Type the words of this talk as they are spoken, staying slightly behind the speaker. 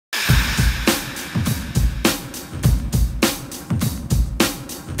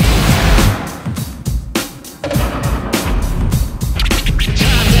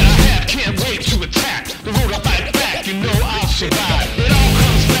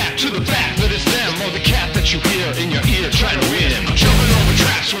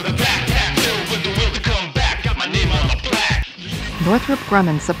Northrop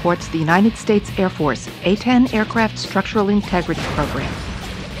Grumman supports the United States Air Force A-10 Aircraft Structural Integrity Program.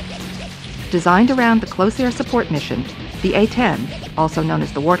 Designed around the close air support mission, the A-10, also known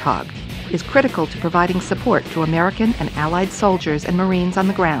as the Warthog, is critical to providing support to American and Allied soldiers and Marines on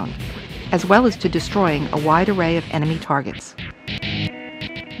the ground, as well as to destroying a wide array of enemy targets.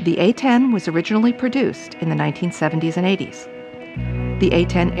 The A-10 was originally produced in the 1970s and 80s. The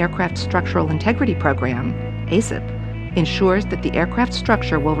A-10 Aircraft Structural Integrity Program, ASIP, ensures that the aircraft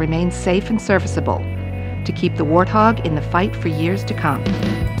structure will remain safe and serviceable to keep the Warthog in the fight for years to come.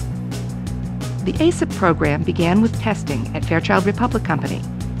 The ASIP program began with testing at Fairchild Republic Company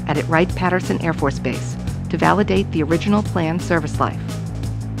and at Wright-Patterson Air Force Base to validate the original planned service life.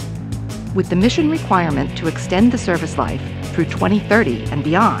 With the mission requirement to extend the service life through 2030 and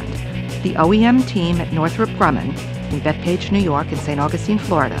beyond, the OEM team at Northrop Grumman in Bethpage, New York and St. Augustine,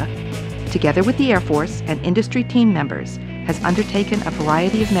 Florida, together with the Air Force and industry team members, has undertaken a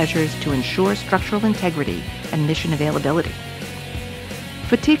variety of measures to ensure structural integrity and mission availability.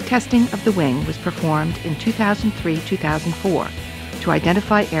 Fatigue testing of the wing was performed in 2003-2004 to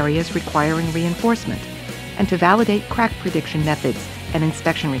identify areas requiring reinforcement and to validate crack prediction methods and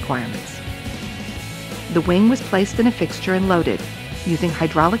inspection requirements. The wing was placed in a fixture and loaded, using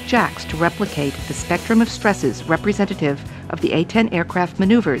hydraulic jacks to replicate the spectrum of stresses representative of the A-10 aircraft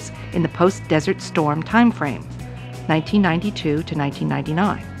maneuvers in the post-Desert Storm timeframe, 1992 to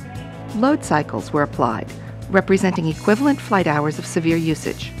 1999. Load cycles were applied, representing equivalent flight hours of severe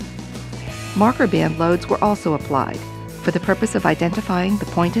usage. Marker band loads were also applied for the purpose of identifying the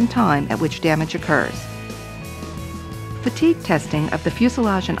point in time at which damage occurs. Fatigue testing of the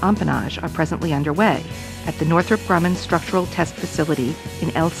fuselage and empennage are presently underway at the Northrop Grumman Structural Test Facility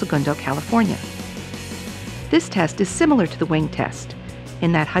in El Segundo, California. This test is similar to the wing test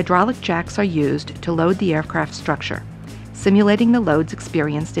in that hydraulic jacks are used to load the aircraft structure, simulating the loads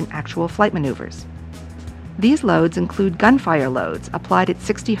experienced in actual flight maneuvers. These loads include gunfire loads applied at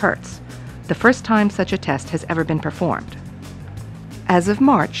 60 Hertz, the first time such a test has ever been performed. As of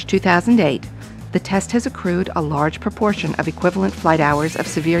March 2008, the test has accrued a large proportion of equivalent flight hours of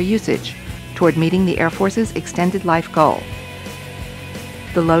severe usage toward meeting the Air Force's extended life goal.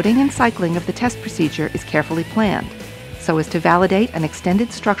 The loading and cycling of the test procedure is carefully planned so as to validate an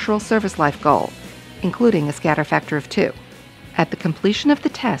extended structural service life goal, including a scatter factor of 2. At the completion of the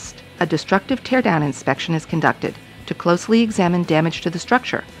test, a destructive teardown inspection is conducted to closely examine damage to the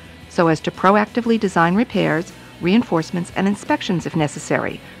structure so as to proactively design repairs, reinforcements, and inspections if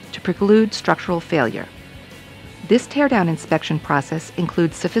necessary to preclude structural failure. This teardown inspection process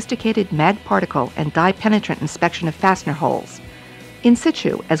includes sophisticated mag particle and dye penetrant inspection of fastener holes, in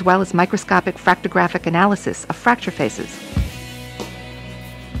situ, as well as microscopic fractographic analysis of fracture faces.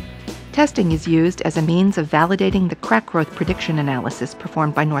 Testing is used as a means of validating the crack growth prediction analysis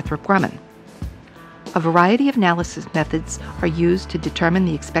performed by Northrop Grumman. A variety of analysis methods are used to determine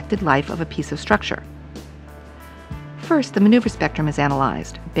the expected life of a piece of structure. First, the maneuver spectrum is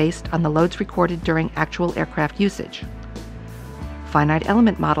analyzed based on the loads recorded during actual aircraft usage. Finite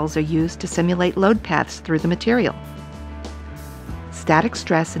element models are used to simulate load paths through the material. Static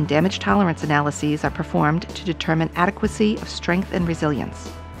stress and damage tolerance analyses are performed to determine adequacy of strength and resilience.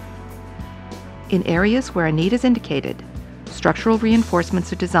 In areas where a need is indicated, structural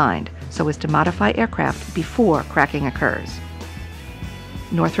reinforcements are designed so as to modify aircraft before cracking occurs.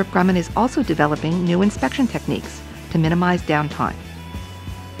 Northrop Grumman is also developing new inspection techniques to minimize downtime.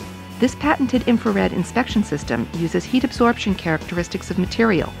 This patented infrared inspection system uses heat absorption characteristics of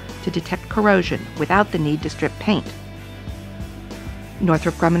material to detect corrosion without the need to strip paint.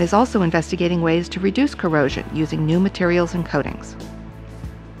 Northrop Grumman is also investigating ways to reduce corrosion using new materials and coatings.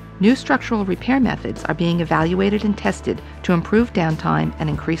 New structural repair methods are being evaluated and tested to improve downtime and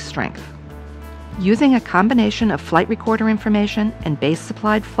increase strength. Using a combination of flight recorder information and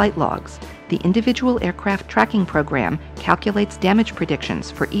base-supplied flight logs, the individual aircraft tracking program calculates damage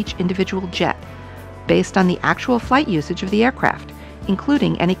predictions for each individual jet based on the actual flight usage of the aircraft,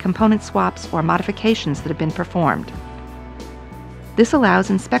 including any component swaps or modifications that have been performed. This allows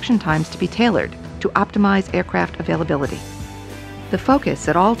inspection times to be tailored to optimize aircraft availability. The focus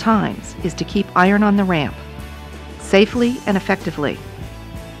at all times is to keep iron on the ramp, safely and effectively,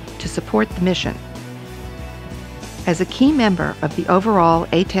 to support the mission. As a key member of the overall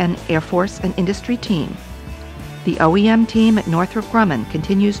A-10 Air Force and industry team, the OEM team at Northrop Grumman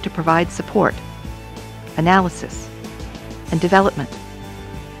continues to provide support, analysis, and development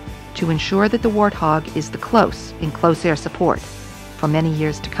to ensure that the Warthog is the close in close air support for many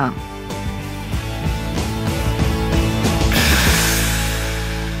years to come.